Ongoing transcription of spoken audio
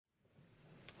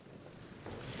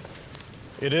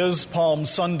It is Palm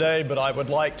Sunday, but I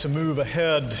would like to move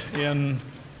ahead in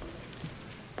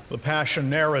the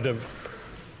Passion narrative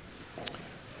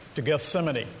to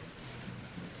Gethsemane.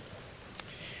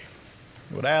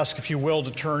 I would ask, if you will, to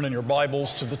turn in your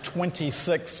Bibles to the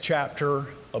 26th chapter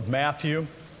of Matthew.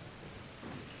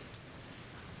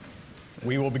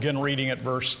 We will begin reading at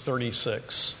verse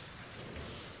 36.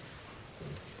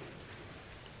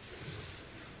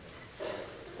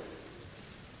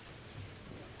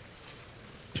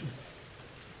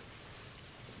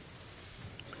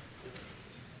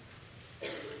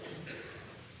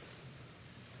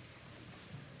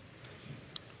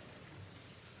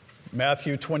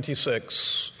 Matthew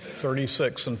 26,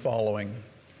 36 and following.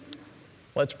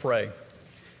 Let's pray.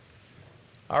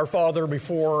 Our Father,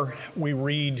 before we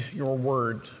read your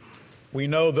word, we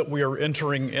know that we are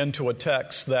entering into a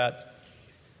text that,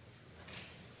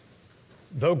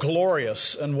 though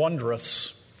glorious and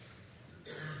wondrous,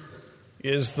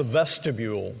 is the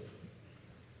vestibule,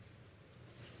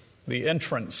 the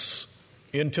entrance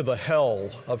into the hell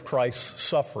of Christ's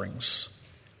sufferings.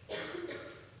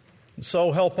 And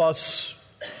so help us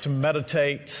to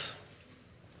meditate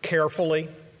carefully,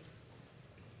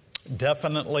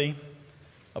 definitely,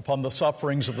 upon the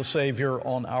sufferings of the Savior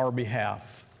on our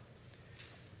behalf.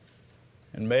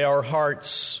 And may our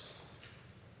hearts,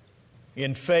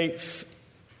 in faith,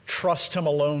 trust Him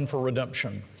alone for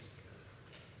redemption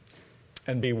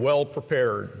and be well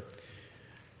prepared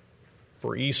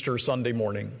for Easter Sunday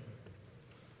morning.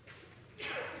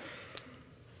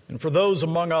 And for those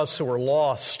among us who are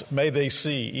lost, may they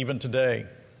see, even today,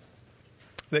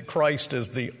 that Christ is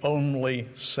the only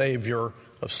Savior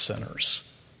of sinners.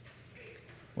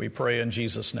 We pray in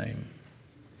Jesus' name.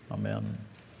 Amen.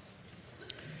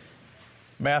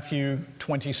 Matthew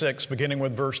 26, beginning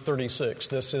with verse 36.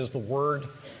 This is the Word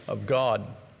of God.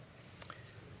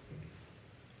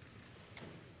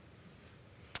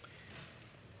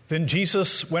 Then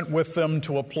Jesus went with them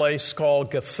to a place called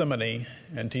Gethsemane,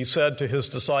 and he said to his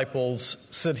disciples,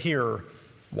 "Sit here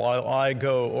while I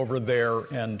go over there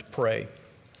and pray."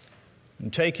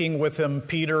 And taking with him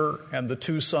Peter and the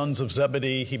two sons of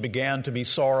Zebedee, he began to be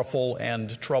sorrowful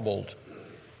and troubled.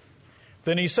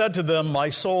 Then he said to them, "My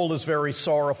soul is very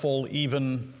sorrowful,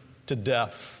 even to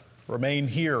death. Remain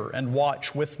here and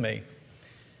watch with me."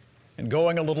 And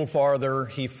going a little farther,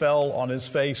 he fell on his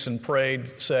face and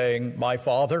prayed, saying, "My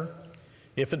Father,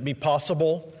 if it be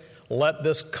possible, let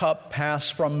this cup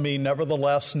pass from me.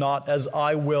 Nevertheless, not as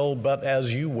I will, but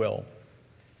as you will."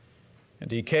 And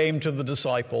he came to the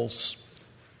disciples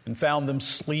and found them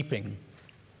sleeping.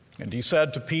 And he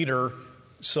said to Peter,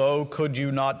 "So could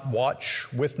you not watch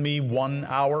with me 1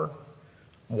 hour?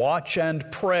 Watch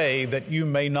and pray that you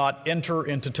may not enter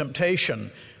into temptation.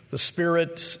 The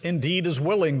spirit indeed is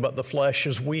willing, but the flesh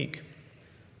is weak."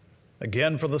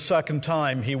 Again, for the second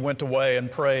time, he went away and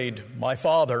prayed, "My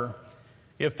Father,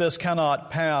 if this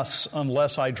cannot pass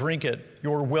unless I drink it,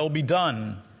 your will be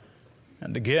done."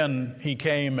 And again he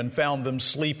came and found them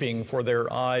sleeping, for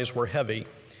their eyes were heavy.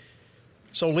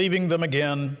 So leaving them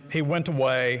again, he went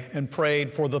away and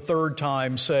prayed for the third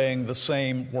time, saying the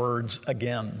same words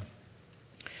again.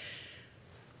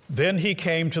 Then he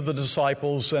came to the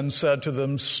disciples and said to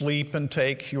them, "Sleep and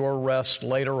take your rest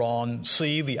later on.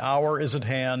 See, the hour is at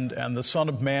hand, and the Son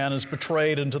of Man is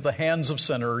betrayed into the hands of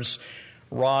sinners.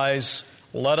 Rise,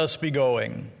 let us be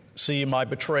going. See, my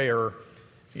betrayer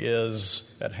is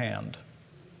at hand."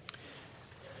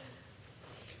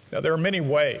 Now, there are many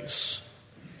ways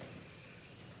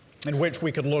in which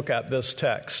we could look at this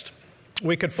text.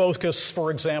 We could focus,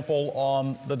 for example,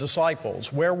 on the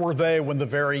disciples. Where were they when the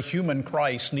very human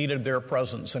Christ needed their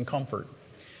presence and comfort?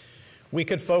 We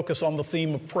could focus on the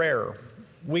theme of prayer.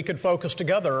 We could focus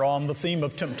together on the theme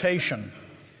of temptation.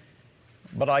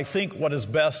 But I think what is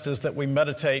best is that we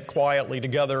meditate quietly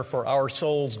together for our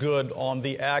soul's good on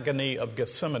the agony of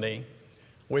Gethsemane,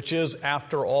 which is,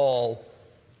 after all,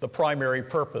 the primary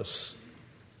purpose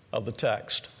of the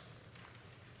text.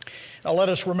 Now let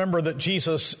us remember that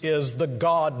Jesus is the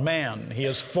God-man. He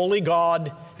is fully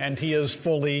God and he is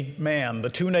fully man, the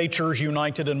two natures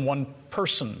united in one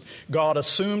person. God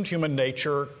assumed human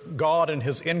nature. God in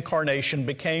his incarnation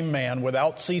became man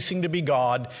without ceasing to be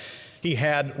God. He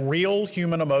had real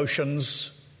human emotions,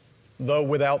 though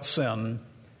without sin.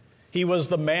 He was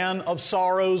the man of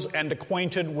sorrows and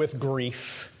acquainted with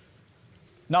grief.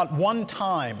 Not one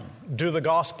time do the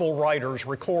gospel writers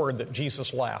record that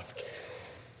Jesus laughed.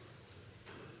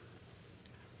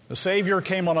 The Savior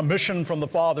came on a mission from the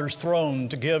Father's throne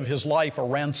to give his life a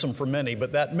ransom for many,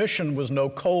 but that mission was no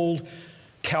cold,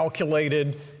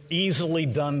 calculated, easily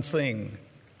done thing.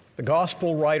 The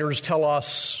gospel writers tell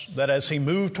us that as he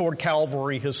moved toward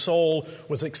Calvary, his soul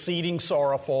was exceeding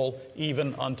sorrowful,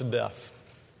 even unto death.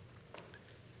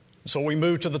 So we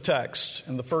move to the text,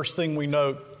 and the first thing we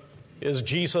note is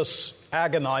Jesus'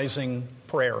 agonizing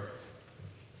prayer.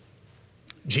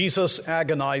 Jesus'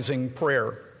 agonizing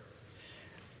prayer.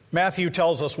 Matthew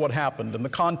tells us what happened. In the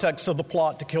context of the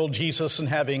plot to kill Jesus and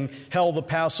having held the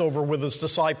Passover with his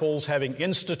disciples, having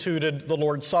instituted the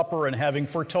Lord's Supper, and having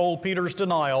foretold Peter's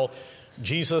denial,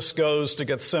 Jesus goes to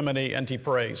Gethsemane and he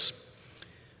prays.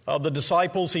 Of the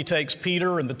disciples, he takes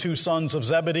Peter and the two sons of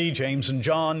Zebedee, James and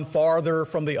John, farther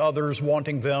from the others,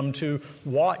 wanting them to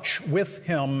watch with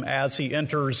him as he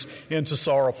enters into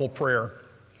sorrowful prayer.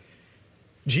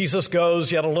 Jesus goes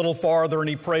yet a little farther and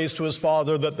he prays to his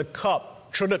Father that the cup,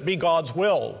 should it be God's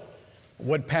will,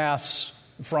 would pass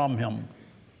from him.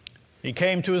 He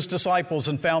came to his disciples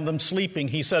and found them sleeping.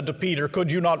 He said to Peter,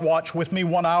 "Could you not watch with me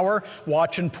 1 hour?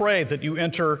 Watch and pray that you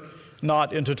enter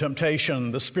not into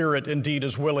temptation. The spirit indeed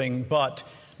is willing, but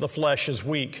the flesh is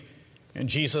weak." And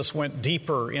Jesus went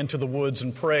deeper into the woods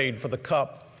and prayed for the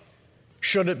cup,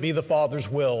 should it be the Father's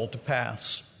will, to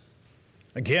pass.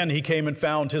 Again, he came and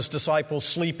found his disciples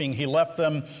sleeping. He left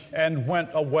them and went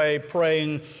away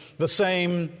praying the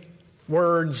same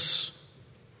words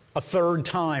a third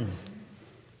time,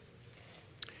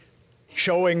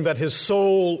 showing that his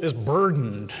soul is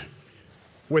burdened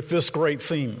with this great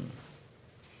theme.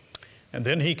 And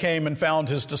then he came and found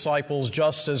his disciples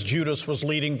just as Judas was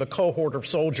leading the cohort of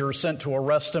soldiers sent to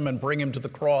arrest him and bring him to the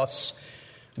cross.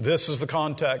 This is the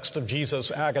context of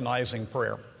Jesus' agonizing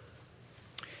prayer.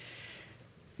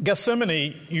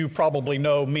 Gethsemane, you probably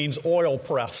know, means oil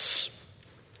press.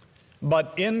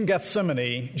 But in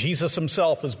Gethsemane, Jesus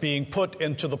himself is being put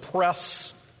into the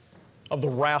press of the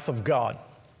wrath of God.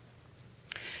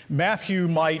 Matthew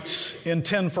might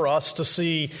intend for us to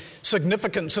see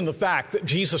significance in the fact that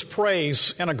Jesus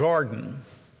prays in a garden.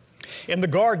 In the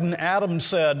garden, Adam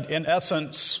said, in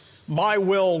essence, "My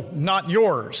will, not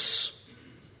yours."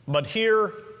 But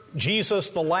here,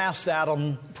 Jesus, the last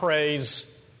Adam, prays,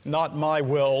 "Not my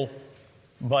will,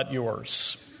 but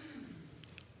yours."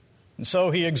 And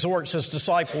so he exhorts his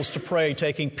disciples to pray,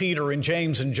 taking Peter and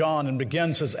James and John, and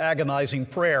begins his agonizing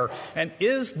prayer. And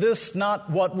is this not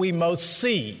what we most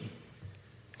see?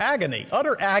 Agony,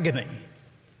 utter agony.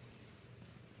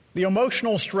 The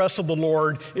emotional stress of the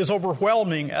Lord is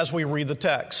overwhelming as we read the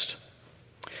text.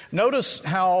 Notice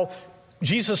how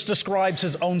Jesus describes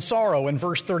his own sorrow in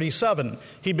verse 37.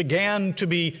 He began to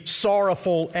be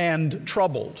sorrowful and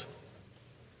troubled.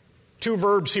 Two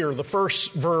verbs here. The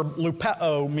first verb,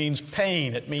 lupeo, means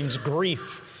pain. It means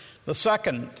grief. The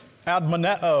second,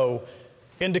 admoneo,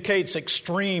 indicates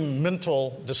extreme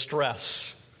mental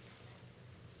distress.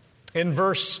 In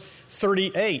verse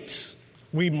 38,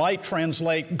 we might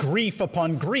translate grief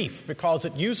upon grief because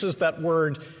it uses that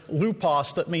word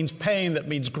lupos that means pain, that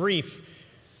means grief,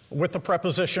 with the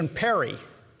preposition peri.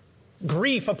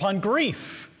 Grief upon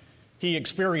grief he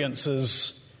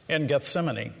experiences in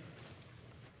Gethsemane.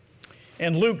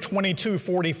 In Luke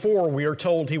 22:44, we are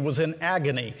told he was in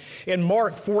agony. In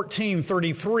Mark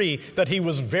 14:33, that he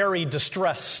was very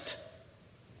distressed.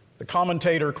 The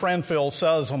commentator Cranfield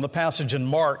says on the passage in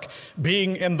Mark,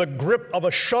 being in the grip of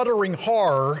a shuddering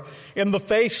horror in the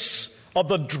face of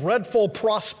the dreadful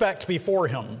prospect before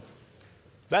him.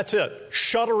 That's it.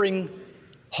 Shuddering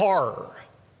horror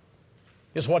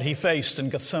is what he faced in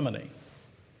Gethsemane.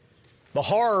 The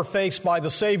horror faced by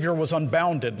the Savior was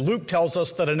unbounded. Luke tells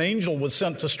us that an angel was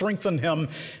sent to strengthen him,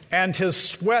 and his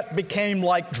sweat became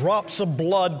like drops of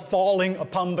blood falling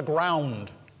upon the ground.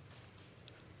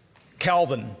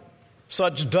 Calvin,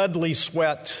 such deadly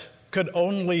sweat could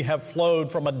only have flowed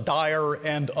from a dire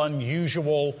and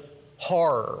unusual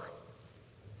horror.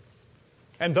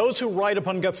 And those who write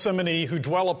upon Gethsemane, who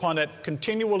dwell upon it,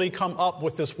 continually come up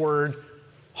with this word,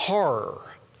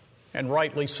 horror, and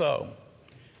rightly so.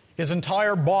 His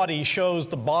entire body shows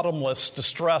the bottomless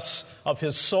distress of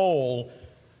his soul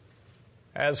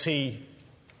as he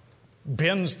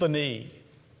bends the knee,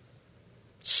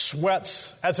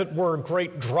 sweats, as it were,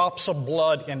 great drops of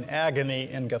blood in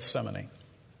agony in Gethsemane.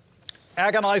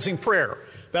 Agonizing prayer,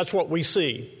 that's what we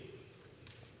see.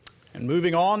 And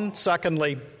moving on,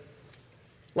 secondly,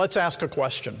 let's ask a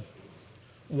question.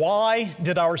 Why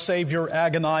did our Savior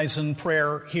agonize in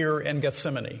prayer here in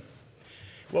Gethsemane?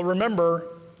 Well, remember,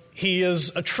 he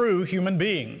is a true human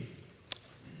being,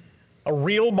 a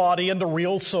real body and a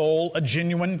real soul, a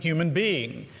genuine human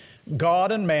being.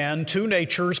 God and man, two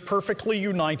natures perfectly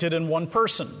united in one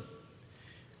person.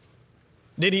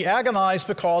 Did he agonize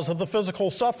because of the physical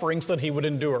sufferings that he would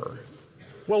endure?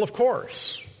 Well, of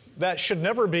course. that should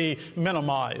never be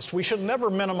minimized. We should never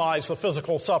minimize the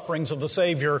physical sufferings of the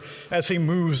Savior as he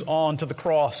moves on to the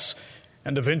cross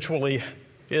and eventually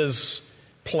is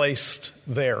placed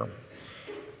there.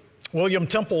 William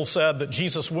Temple said that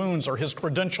Jesus' wounds are his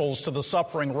credentials to the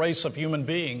suffering race of human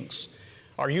beings.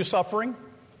 Are you suffering?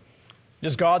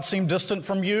 Does God seem distant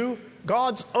from you?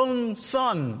 God's own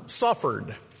Son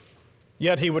suffered,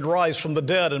 yet he would rise from the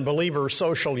dead, and believer,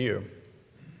 so shall you.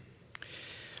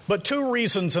 But two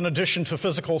reasons in addition to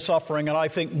physical suffering, and I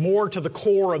think more to the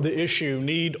core of the issue,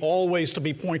 need always to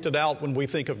be pointed out when we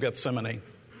think of Gethsemane.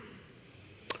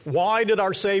 Why did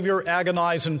our Savior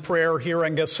agonize in prayer here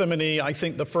in Gethsemane? I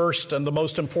think the first and the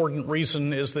most important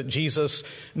reason is that Jesus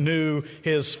knew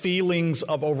his feelings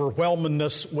of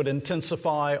overwhelmedness would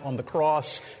intensify on the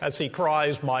cross as he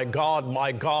cries, my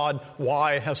God,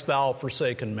 why hast thou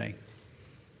forsaken me?"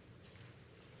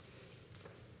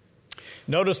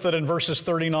 Notice that in verses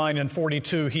 39 and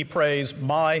 42, he prays,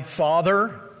 "My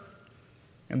Father,"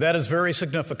 and that is very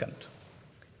significant.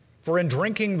 For in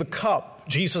drinking the cup,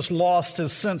 Jesus lost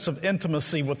his sense of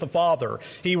intimacy with the Father.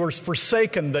 He was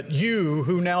forsaken that you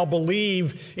who now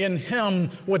believe in him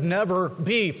would never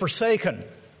be forsaken.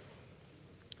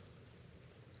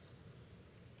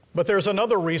 But there's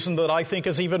another reason that I think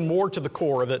is even more to the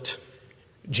core of it.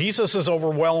 Jesus is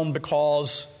overwhelmed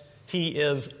because he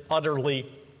is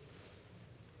utterly,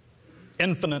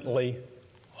 infinitely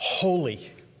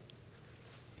holy.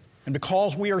 And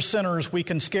because we are sinners, we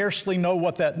can scarcely know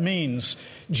what that means.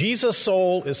 Jesus'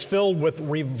 soul is filled with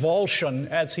revulsion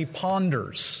as he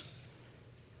ponders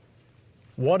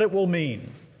what it will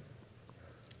mean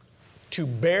to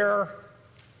bear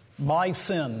my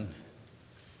sin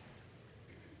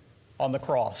on the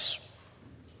cross.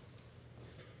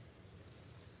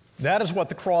 That is what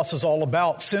the cross is all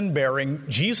about, sin-bearing.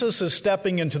 Jesus is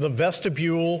stepping into the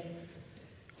vestibule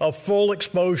of full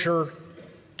exposure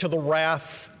to the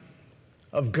wrath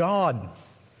of God.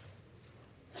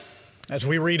 As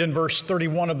we read in verse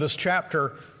 31 of this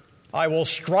chapter, "I will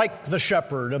strike the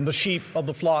shepherd, and the sheep of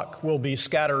the flock will be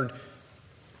scattered."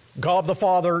 God the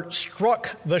Father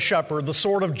struck the shepherd. The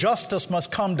sword of justice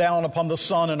must come down upon the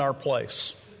Son in our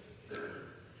place.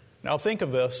 Now think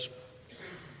of this.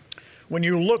 When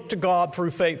you look to God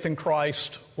through faith in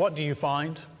Christ, what do you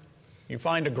find? You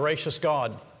find a gracious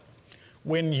God.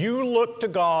 When you look to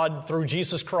God through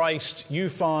Jesus Christ, you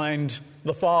find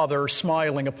the Father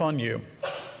smiling upon you.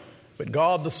 But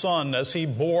God the Son, as he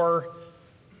bore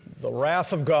the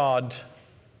wrath of God,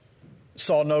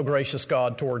 saw no gracious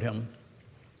God toward him.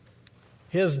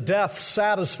 His death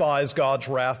satisfies God's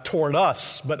wrath toward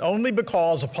us, but only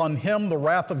because upon him the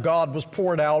wrath of God was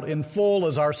poured out in full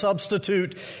as our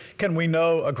substitute can we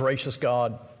know a gracious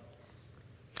God.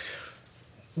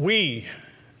 We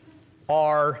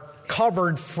are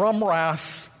covered from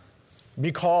wrath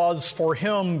because for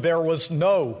him there was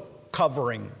no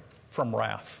covering from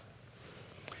wrath.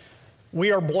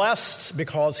 We are blessed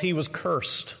because he was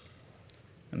cursed.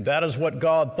 And that is what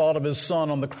God thought of his Son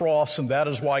on the cross, and that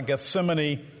is why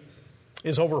Gethsemane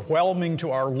is overwhelming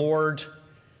to our Lord,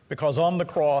 because on the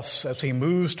cross, as he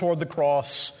moves toward the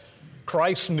cross,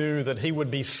 Christ knew that he would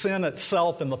be sin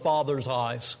itself in the Father's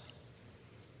eyes.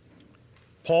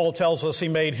 Paul tells us he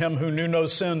made him who knew no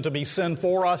sin to be sin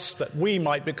for us, that we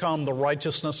might become the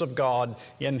righteousness of God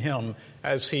in him.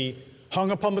 As he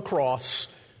hung upon the cross,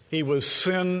 he was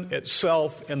sin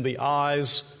itself in the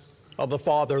eyes of the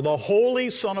Father, the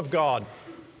Holy Son of God.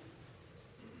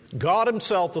 God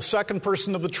himself, the second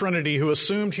person of the Trinity who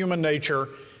assumed human nature,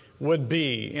 would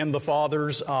be, in the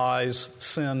Father's eyes,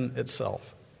 sin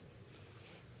itself.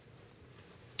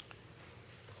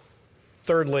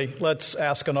 Thirdly, let's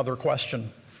ask another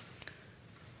question.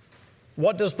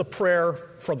 What does the prayer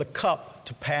for the cup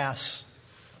to pass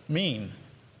mean?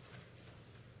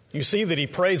 You see that he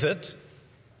prays it.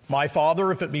 My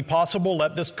Father, if it be possible,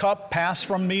 let this cup pass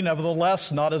from me.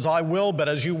 Nevertheless, not as I will, but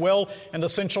as you will. And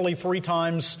essentially 3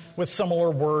 times with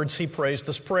similar words, he prays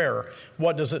this prayer.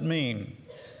 What does it mean?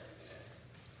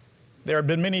 There have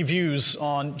been many views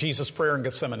on Jesus' prayer in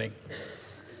Gethsemane.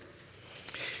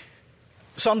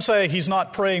 Some say he's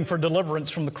not praying for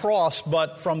deliverance from the cross,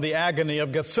 but from the agony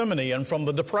of Gethsemane and from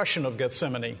the depression of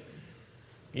Gethsemane.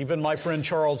 Even my friend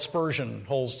Charles Spurgeon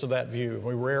holds to that view.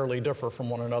 We rarely differ from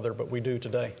one another, but we do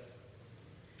today.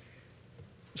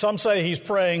 Some say he's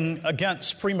praying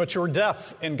against premature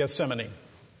death in Gethsemane.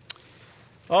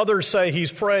 Others say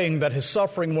he's praying that his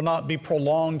suffering will not be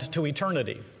prolonged to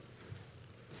eternity.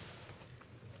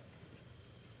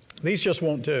 These just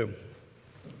won't do.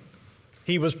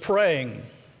 He was praying.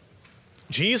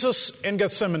 Jesus in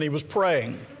Gethsemane was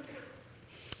praying.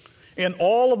 in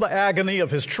all of the agony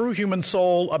of his true human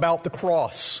soul about the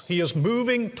cross. He is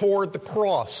moving toward the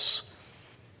cross.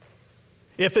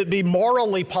 If it be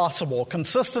morally possible,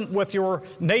 consistent with your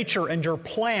nature and your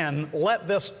plan, let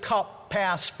this cup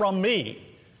pass from me.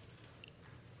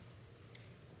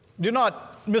 Do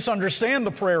not misunderstand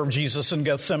the prayer of Jesus in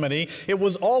Gethsemane. It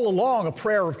was all along a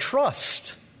prayer of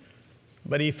trust.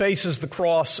 But he faces the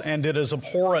cross, and it is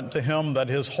abhorrent to him that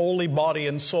his holy body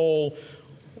and soul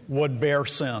would bear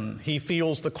sin. He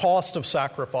feels the cost of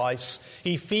sacrifice.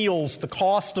 He feels the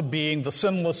cost of being the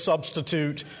sinless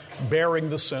substitute, bearing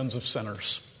the sins of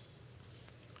sinners.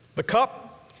 The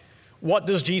cup, what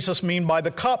does Jesus mean by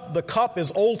the cup? The cup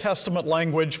is Old Testament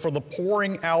language for the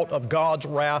pouring out of God's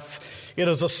wrath. It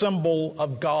is a symbol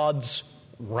of God's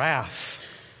wrath.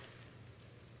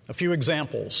 A few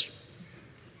examples.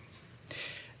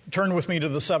 Turn with me to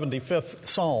the 75th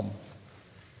Psalm.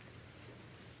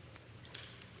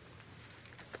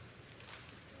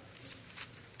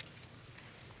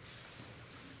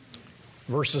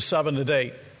 Verses 7 and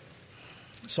 8.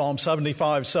 Psalm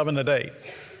 75, 7 and 8.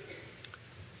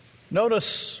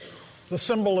 Notice the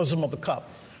symbolism of the cup.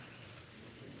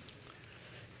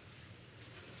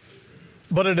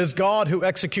 But it is God who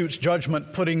executes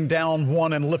judgment, putting down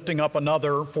one and lifting up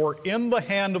another. For in the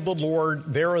hand of the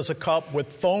Lord there is a cup with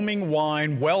foaming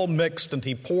wine, well mixed, and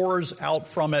he pours out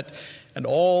from it, and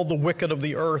all the wicked of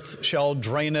the earth shall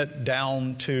drain it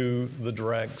down to the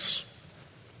dregs.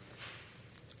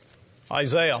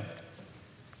 Isaiah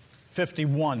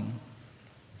 51.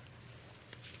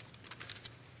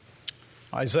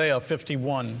 Isaiah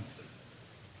 51.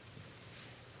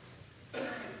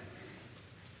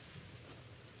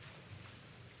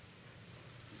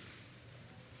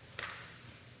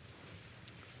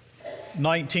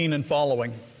 (19) and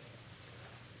following.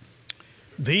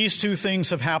 These two things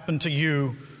have happened to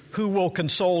you. Who will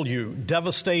console you?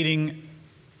 Devastation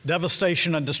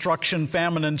and destruction,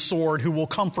 famine and sword. Who will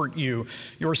comfort you?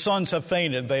 Your sons have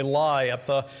fainted. They lie at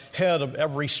the head of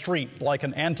every street like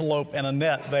an antelope in a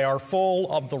net. They are full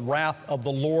of the wrath of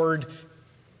the Lord,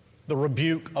 the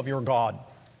rebuke of your God.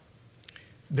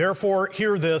 Therefore,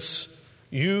 hear this,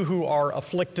 you who are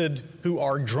afflicted, who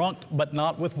are drunk but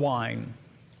not with wine.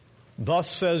 Thus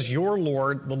says your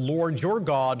Lord, the Lord your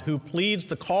God, who pleads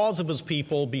the cause of his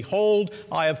people, behold,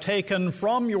 I have taken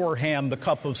from your hand the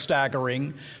cup of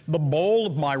staggering, the bowl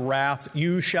of my wrath.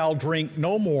 You shall drink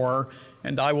no more,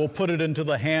 and I will put it into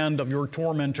the hand of your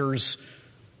tormentors,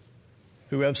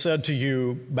 who have said to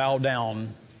you, bow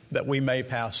down, that we may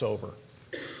pass over.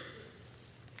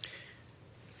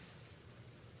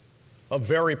 A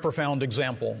very profound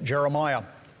example, Jeremiah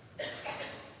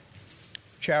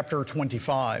chapter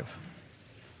 25.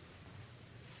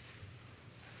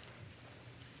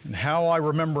 And how I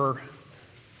remember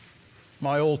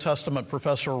my Old Testament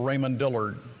professor, Raymond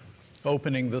Dillard,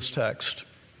 opening this text.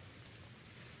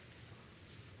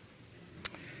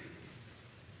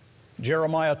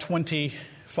 Jeremiah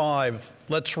 25,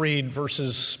 let's read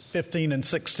verses 15 and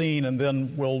 16, and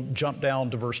then we'll jump down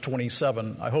to verse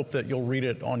 27. I hope that you'll read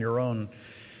it on your own.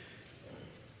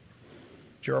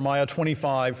 Jeremiah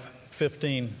 25,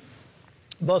 15.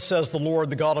 Thus says the Lord,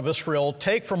 the God of Israel,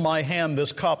 take from my hand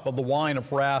this cup of the wine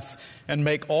of wrath, and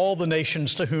make all the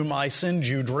nations to whom I send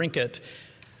you drink it.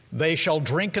 They shall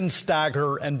drink and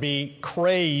stagger and be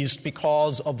crazed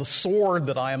because of the sword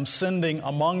that I am sending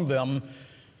among them.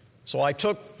 So I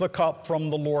took the cup from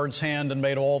the Lord's hand and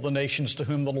made all the nations to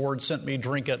whom the Lord sent me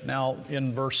drink it. Now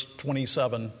in verse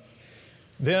 27.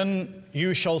 Then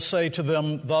you shall say to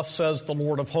them, thus says the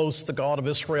Lord of hosts, the God of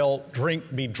Israel, drink,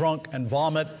 be drunk, and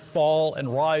vomit, fall,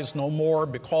 and rise no more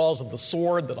because of the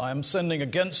sword that I am sending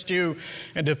against you.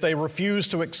 And if they refuse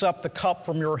to accept the cup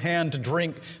from your hand to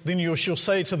drink, then you shall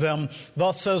say to them,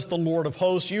 thus says the Lord of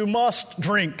hosts, you must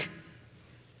drink.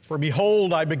 For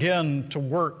behold, I begin to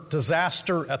work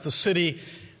disaster at the city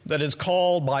that is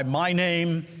called by my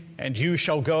name, and you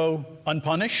shall go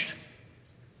unpunished.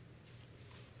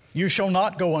 You shall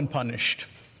not go unpunished,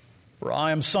 for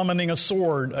I am summoning a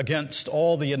sword against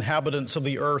all the inhabitants of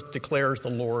the earth, declares the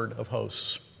Lord of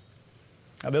hosts.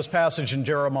 Now, this passage in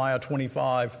Jeremiah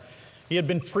 25, he had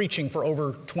been preaching for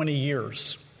over 20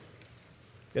 years.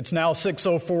 It's now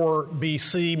 604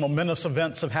 BC. Momentous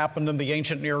events have happened in the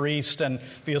ancient Near East, and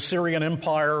the Assyrian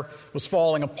Empire was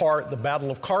falling apart. The Battle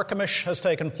of Carchemish has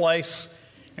taken place,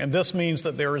 and this means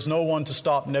that there is no one to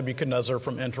stop Nebuchadnezzar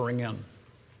from entering in.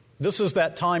 This is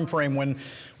that time frame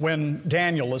when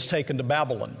Daniel is taken to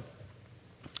Babylon.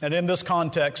 And in this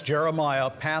context, Jeremiah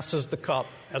passes the cup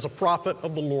as a prophet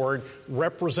of the Lord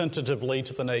representatively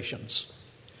to the nations.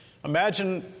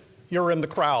 Imagine you're in the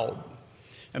crowd,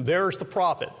 and there's the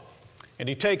prophet, And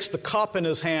he takes the cup in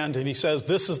his hand and he says,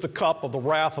 "This is the cup of the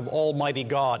wrath of Almighty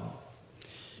God.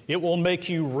 It will make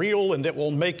you reel and it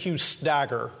will make you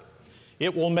stagger.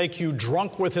 It will make you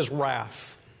drunk with his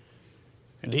wrath."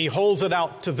 And he holds it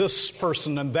out to this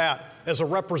person and that as a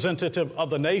representative of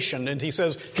the nation. And he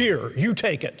says, "Here, you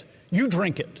take it. You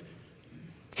drink it.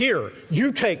 Here,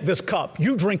 you take this cup.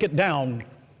 You drink it down.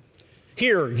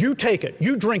 Here, you take it.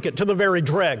 You drink it to the very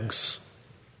dregs."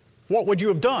 What would you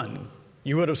have done?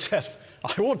 You would have said,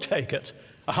 "I will take it.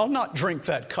 I'll not drink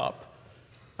that cup.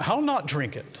 I'll not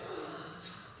drink it."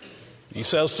 He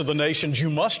says to the nations, "You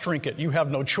must drink it. You have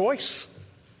no choice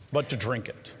but to drink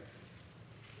it.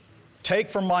 Take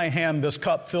from my hand this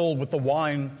cup filled with the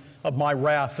wine of my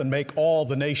wrath, and make all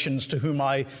the nations to whom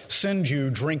I send you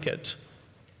drink it."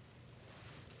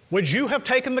 Would you have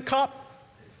taken the cup?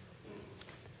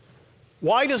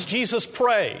 Why does Jesus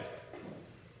pray,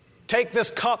 "Take this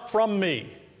cup from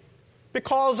me"?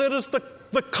 Because it is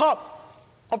the cup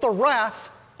of the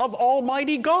wrath of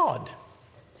Almighty God.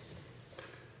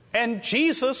 And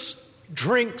Jesus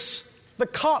drinks the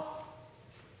cup.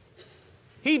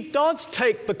 He does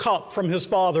take the cup from his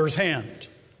Father's hand.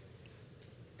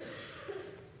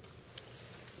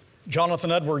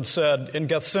 Jonathan Edwards said in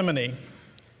Gethsemane,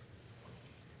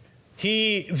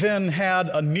 he then had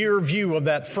a near view of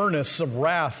that furnace of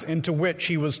wrath into which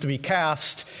he was to be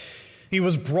cast. He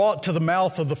was brought to the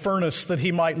mouth of the furnace that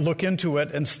he might look into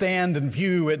it and stand and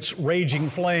view its raging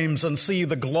flames and see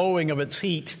the glowing of its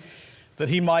heat, that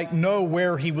he might know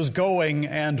where he was going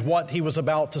and what he was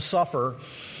about to suffer.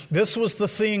 This was the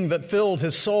thing that filled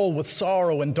his soul with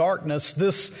sorrow and darkness.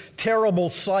 This terrible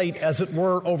sight, as it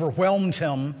were, overwhelmed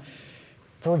him.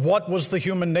 For what was the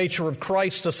human nature of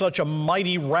Christ to such a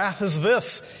mighty wrath as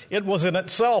this? It was in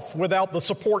itself without the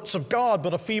supports of God,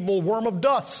 but a feeble worm of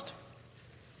dust.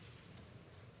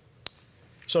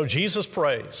 So Jesus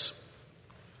prays.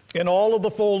 In all of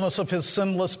the fullness of his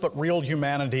sinless but real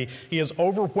humanity, he is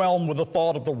overwhelmed with the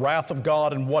thought of the wrath of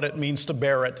God and what it means to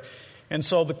bear it. And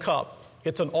so the cup,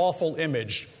 it's an awful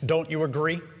image. Don't you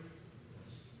agree?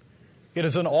 It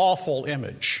is an awful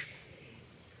image.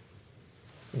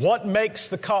 What makes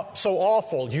the cup so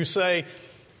awful? You say,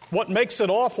 what makes it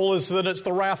awful is that it's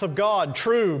the wrath of God.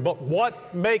 True, but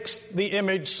what makes the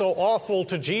image so awful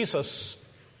to Jesus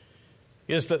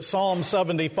is that Psalm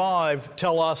 75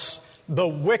 tell us the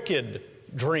wicked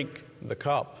drink the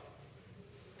cup.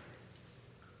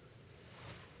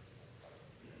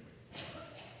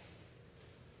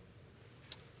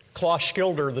 Klaus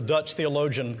Schilder, the Dutch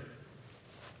theologian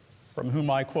from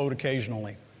whom I quote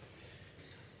occasionally,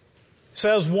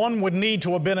 says one would need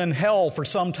to have been in hell for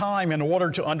some time in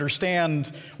order to understand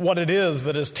what it is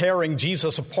that is tearing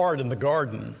Jesus apart in the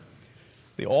garden.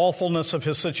 The awfulness of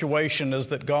his situation is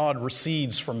that God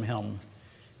recedes from him.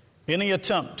 Any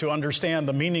attempt to understand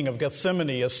the meaning of Gethsemane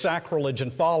is sacrilege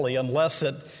and folly unless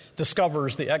it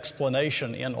discovers the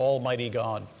explanation in Almighty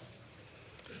God.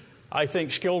 I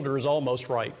think Schilder is almost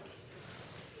right,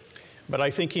 but I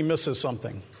think he misses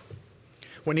something.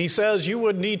 When he says you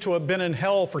would need to have been in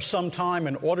hell for some time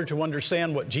in order to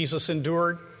understand what Jesus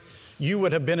endured, you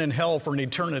would have been in hell for an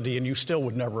eternity and you still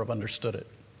would never have understood it.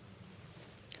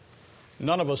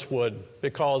 None of us would,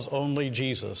 because only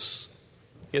Jesus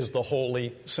is the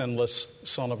holy, sinless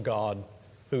Son of God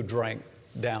who drank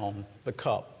down the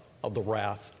cup of the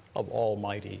wrath of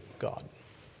Almighty God.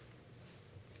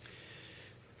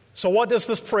 So what does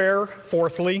this prayer,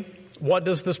 fourthly, what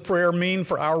does this prayer mean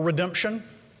for our redemption?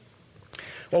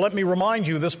 Well, let me remind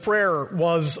you, this prayer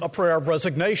was a prayer of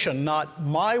resignation, not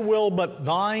 "my will but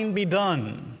thine be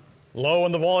done. Lo,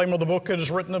 in the volume of the book it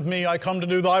is written of me, I come to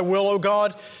do thy will, O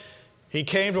God." He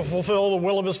came to fulfill the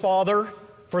will of his Father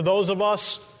for those of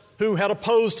us who had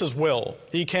opposed his will.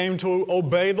 He came to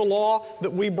obey the law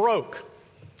that we broke.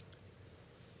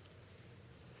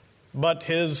 But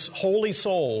his holy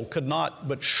soul could not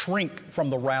but shrink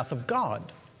from the wrath of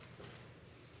God.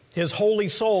 His holy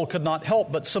soul could not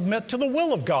help but submit to the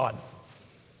will of God.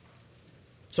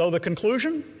 So the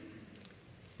conclusion?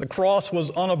 The cross was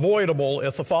unavoidable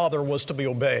if the Father was to be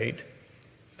obeyed.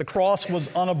 The cross was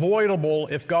unavoidable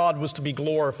if God was to be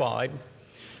glorified.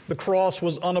 The cross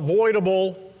was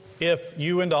unavoidable if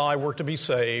you and I were to be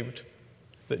saved.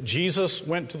 That Jesus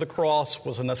went to the cross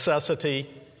was a necessity,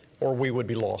 or we would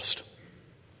be lost.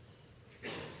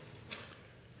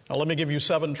 Now let me give you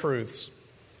 7 truths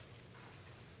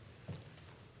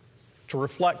to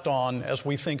reflect on as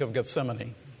we think of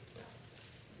Gethsemane.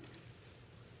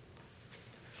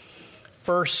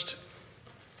 First,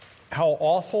 how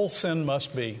awful sin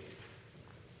must be,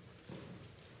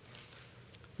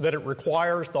 that it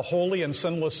requires the holy and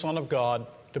sinless Son of God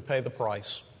to pay the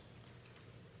price.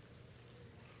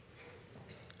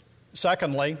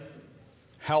 Secondly,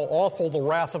 how awful the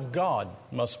wrath of God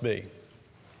must be.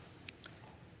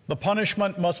 The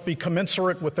punishment must be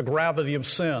commensurate with the gravity of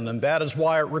sin, and that is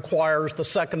why it requires the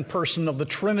second person of the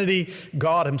Trinity,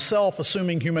 God himself,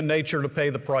 assuming human nature to pay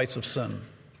the price of sin.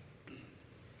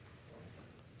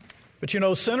 But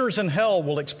sinners in hell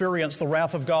will experience the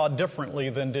wrath of God differently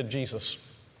than did Jesus.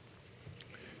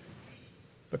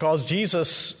 Because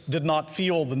Jesus did not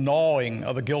feel the gnawing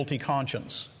of a guilty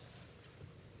conscience.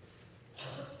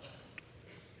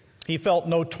 He felt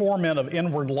no torment of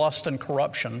inward lust and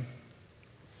corruption.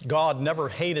 God never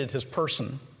hated his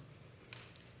person.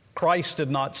 Christ did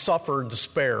not suffer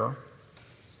despair.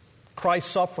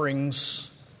 Christ's sufferings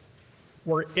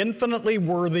were infinitely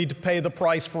worthy to pay the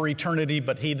price for eternity,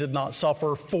 but he did not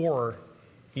suffer for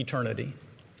eternity.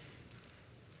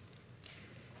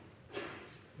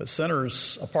 But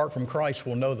sinners, apart from Christ,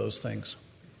 will know those things.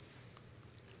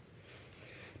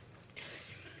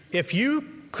 If you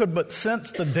could but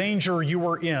sense the danger you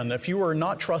were in, if you were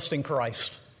not trusting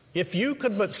Christ, if you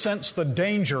could but sense the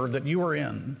danger that you were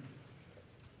in,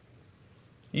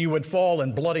 you would fall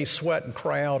in bloody sweat and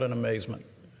cry out in amazement.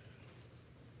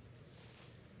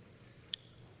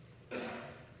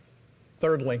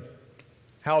 Thirdly,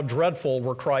 how dreadful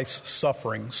were Christ's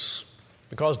sufferings?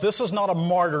 Because this is not a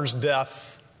martyr's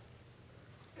death.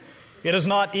 It is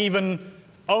not even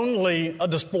only a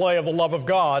display of the love of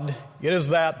God. It is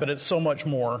that, but it's so much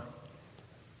more.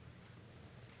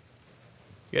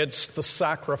 It's the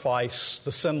sacrifice,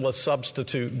 the sinless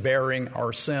substitute bearing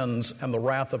our sins and the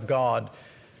wrath of God.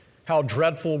 How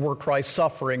dreadful were Christ's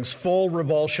sufferings, full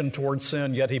revulsion toward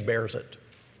sin, yet he bears it.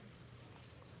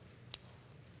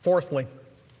 Fourthly,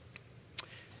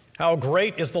 how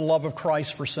great is the love of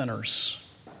Christ for sinners,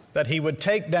 that he would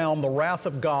take down the wrath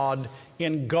of God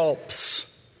in gulps,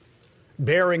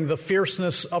 bearing the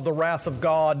fierceness of the wrath of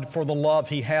God for the love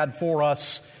he had for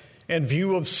us in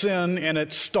view of sin and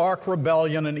its stark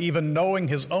rebellion, and even knowing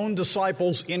his own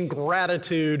disciples'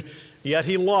 ingratitude, yet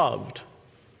he loved.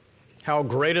 How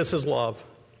great is his love,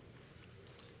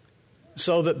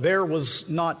 so that there was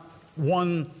not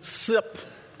one sip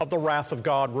of the wrath of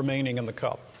God remaining in the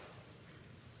cup.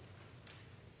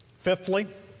 Fifthly,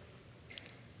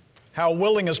 how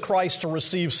willing is Christ to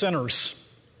receive sinners.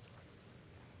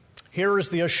 Here is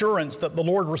the assurance that the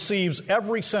Lord receives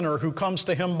every sinner who comes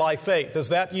to him by faith. Is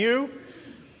that you?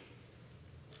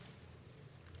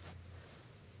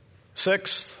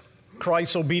 Sixth,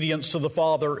 Christ's obedience to the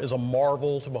Father is a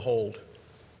marvel to behold.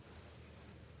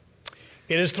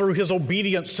 It is through his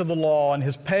obedience to the law and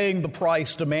his paying the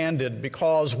price demanded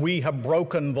because we have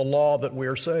broken the law that we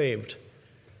are saved.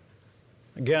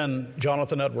 Again,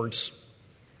 Jonathan Edwards.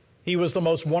 He was the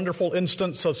most wonderful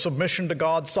instance of submission to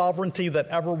God's sovereignty that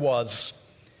ever was.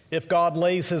 If God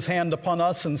lays his hand upon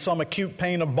us in some acute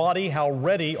pain of body, how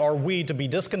ready are we to be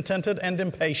discontented and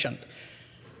impatient,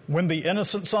 when the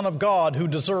innocent Son of God, who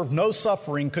deserved no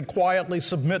suffering, could quietly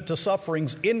submit to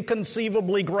sufferings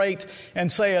inconceivably great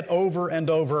and say it over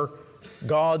and over,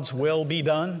 God's will be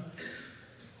done?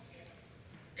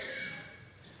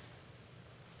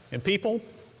 And people,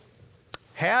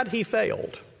 had he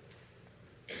failed,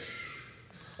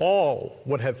 all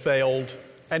would have failed,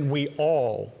 and we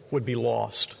all would be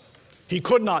lost. He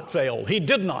could not fail. He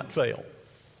did not fail.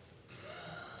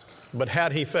 But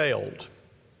had he failed,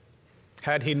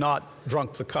 had he not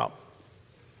drunk the cup,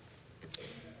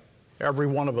 every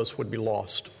one of us would be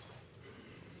lost.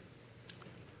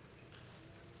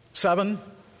 7,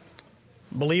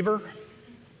 believer,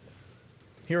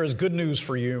 here is good news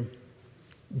for you.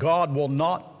 God will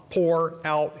not pour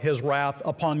out his wrath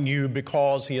upon you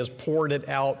because he has poured it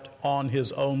out on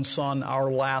his own Son,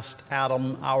 our last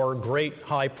Adam, our great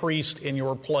high priest in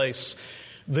your place.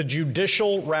 The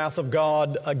judicial wrath of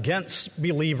God against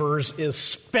believers is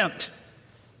spent.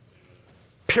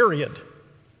 Period.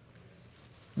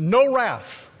 No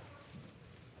wrath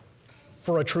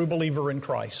for a true believer in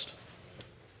Christ.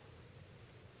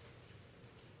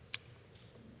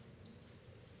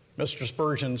 Mr.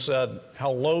 Spurgeon said,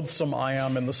 "How loathsome I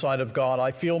am in the sight of God.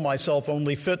 I feel myself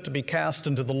only fit to be cast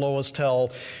into the lowest hell.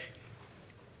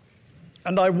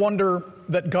 And I wonder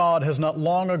that God has not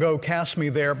long ago cast me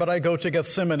there, but I go to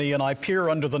Gethsemane and I peer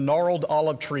under the gnarled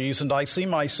olive trees and I see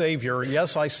my Savior.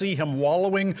 Yes, I see him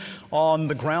wallowing on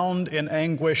the ground in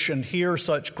anguish and hear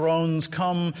such groans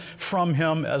come from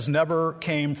him as never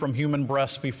came from human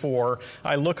breasts before.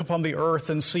 I look upon the earth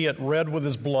and see it red with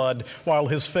his blood, while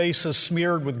his face is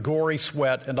smeared with gory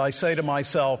sweat. And I say to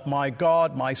myself, my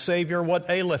God, my Savior, what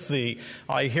aileth thee?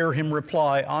 I hear him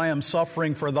reply, I am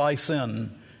suffering for thy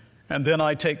sin. And then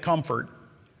I take comfort.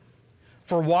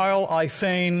 For while I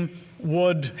fain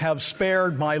would have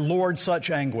spared my Lord such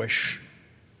anguish.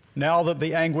 Now that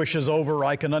the anguish is over,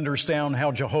 I can understand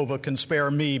how Jehovah can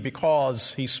spare me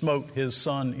because he smote his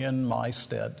Son in my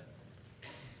stead.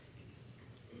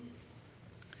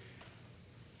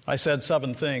 I said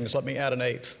 7 things. Let me add an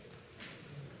 8th.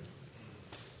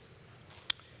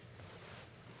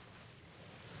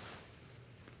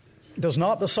 Does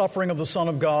not the suffering of the Son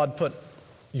of God put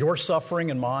your suffering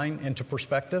and mine into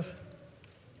perspective?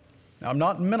 Now, I'm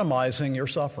not minimizing your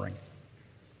suffering.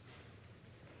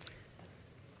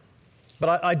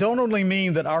 But I don't only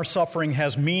mean that our suffering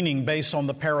has meaning based on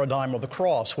the paradigm of the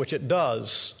cross, which it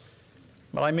does,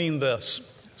 but I mean this.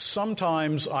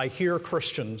 Sometimes I hear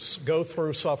Christians go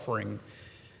through suffering,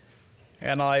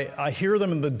 and I hear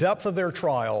them in the depth of their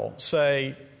trial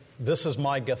say, "This is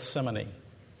my Gethsemane."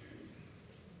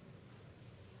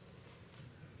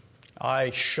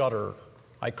 I shudder,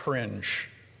 I cringe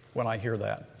when I hear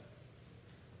that.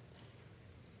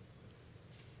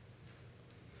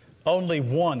 Only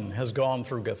one has gone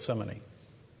through Gethsemane.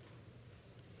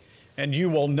 And you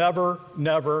will never,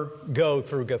 never go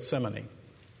through Gethsemane.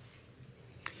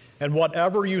 And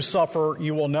whatever you suffer,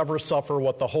 you will never suffer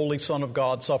what the Holy Son of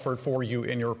God suffered for you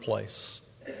in your place,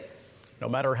 no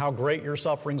matter how great your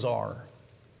sufferings are.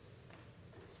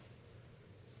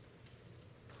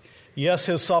 Yes,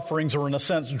 his sufferings are in a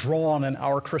sense drawn in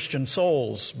our Christian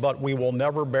souls, but we will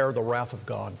never bear the wrath of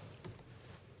God.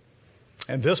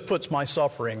 And this puts my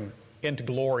suffering into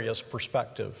glorious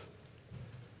perspective.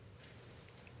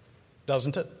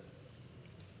 Doesn't it?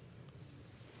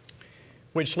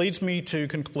 Which leads me to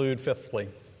conclude, fifthly,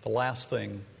 the last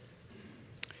thing.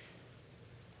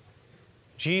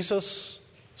 Jesus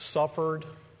suffered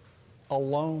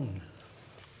alone.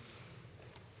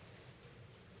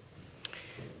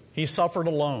 He suffered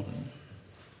alone.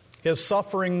 His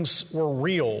sufferings were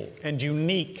real and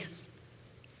unique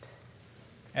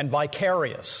and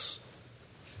vicarious.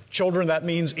 Children, that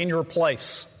means in your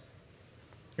place,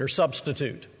 your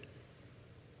substitute.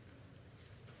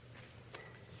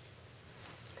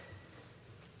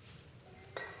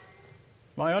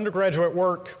 My undergraduate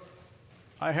work,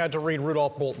 I had to read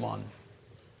Rudolf Bultmann,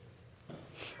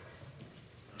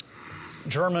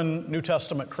 German New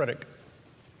Testament critic.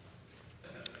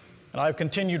 And I've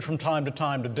continued from time to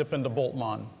time to dip into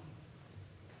Bultmann.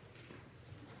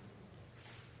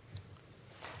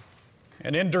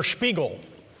 And in Der Spiegel,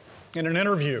 in an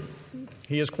interview,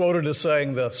 he is quoted as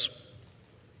saying this.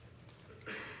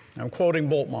 I'm quoting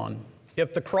Bultmann.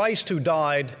 "If the Christ who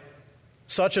died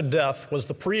such a death was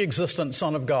the pre-existent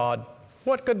Son of God,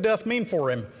 what could death mean for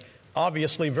him?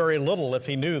 Obviously very little if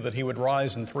he knew that he would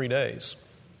rise in 3 days."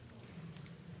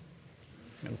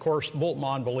 And of course,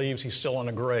 Bultmann believes he's still in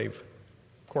a grave.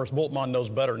 Of course, Bultmann knows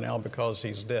better now because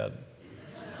he's dead.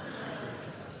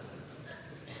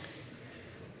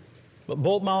 But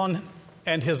Bultmann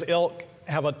and his ilk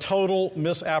have a total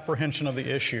misapprehension of the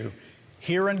issue.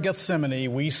 Here in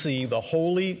Gethsemane, we see the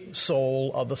holy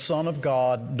soul of the Son of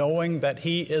God knowing that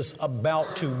he is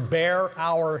about to bear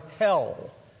our hell.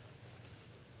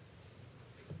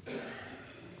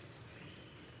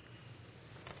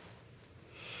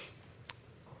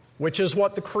 Which is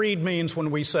what the creed means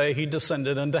when we say he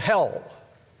descended into hell.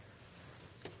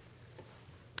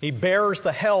 He bears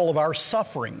the hell of our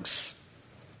sufferings.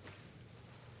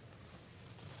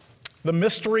 The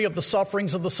mystery of the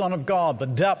sufferings of the Son of God, the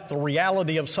depth, the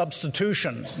reality of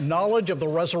substitution, knowledge of the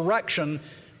resurrection,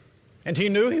 and he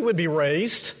knew he would be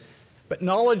raised, but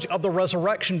knowledge of the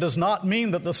resurrection does not mean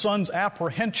that the Son's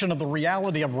apprehension of the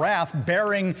reality of wrath,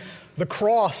 bearing the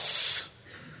cross,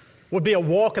 would be a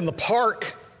walk in the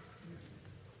park.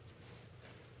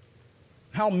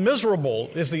 How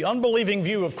miserable is the unbelieving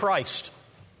view of Christ.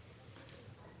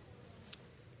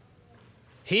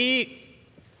 He,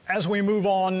 as we move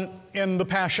on in the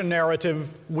Passion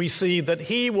narrative, we see that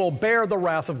he will bear the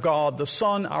wrath of God, the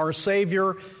Son, our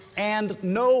Savior, and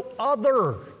no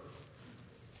other.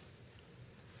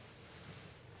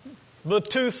 The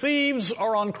 2 thieves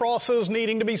are on crosses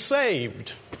needing to be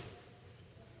saved.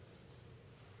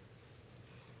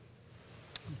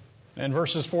 In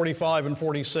verses 45 and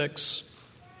 46,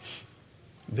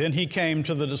 then he came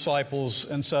to the disciples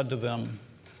and said to them,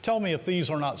 "Tell me if these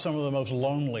are not some of the most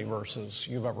lonely verses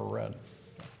you've ever read."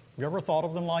 You ever thought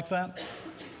of them like that?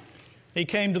 He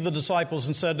came to the disciples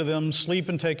and said to them, "Sleep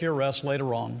and take your rest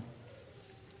later on.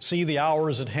 See, the hour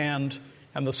is at hand,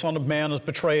 and the Son of Man is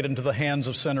betrayed into the hands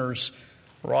of sinners.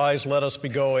 Rise, let us be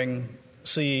going.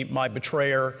 See, my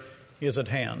betrayer is at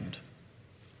hand.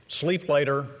 Sleep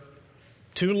later.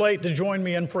 Too late to join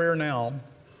me in prayer now."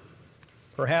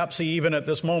 Perhaps he even at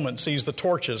this moment sees the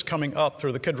torches coming up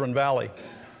through the Kidron Valley.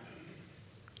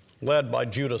 led by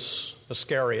Judas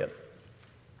Iscariot.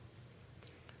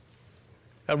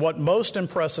 And what most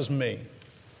impresses me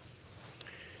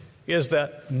is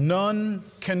that none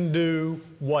can do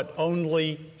what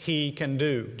only he can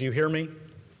do. Do you hear me?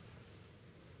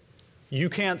 You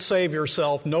can't save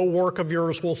yourself. No work of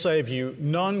yours will save you.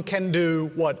 None can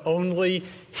do what only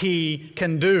he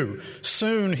can do.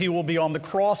 Soon he will be on the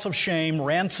cross of shame,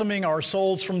 ransoming our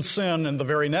souls from sin. In the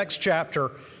very next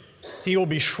chapter, he will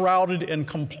be shrouded in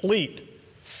complete,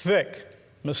 thick,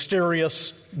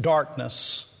 mysterious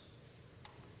darkness.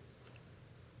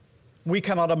 We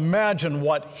cannot imagine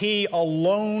what he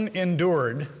alone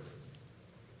endured.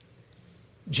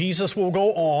 Jesus will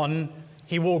go on.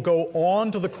 He will go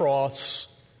on to the cross,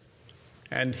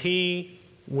 and he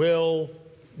will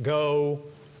go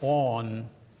on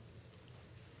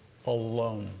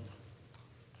alone.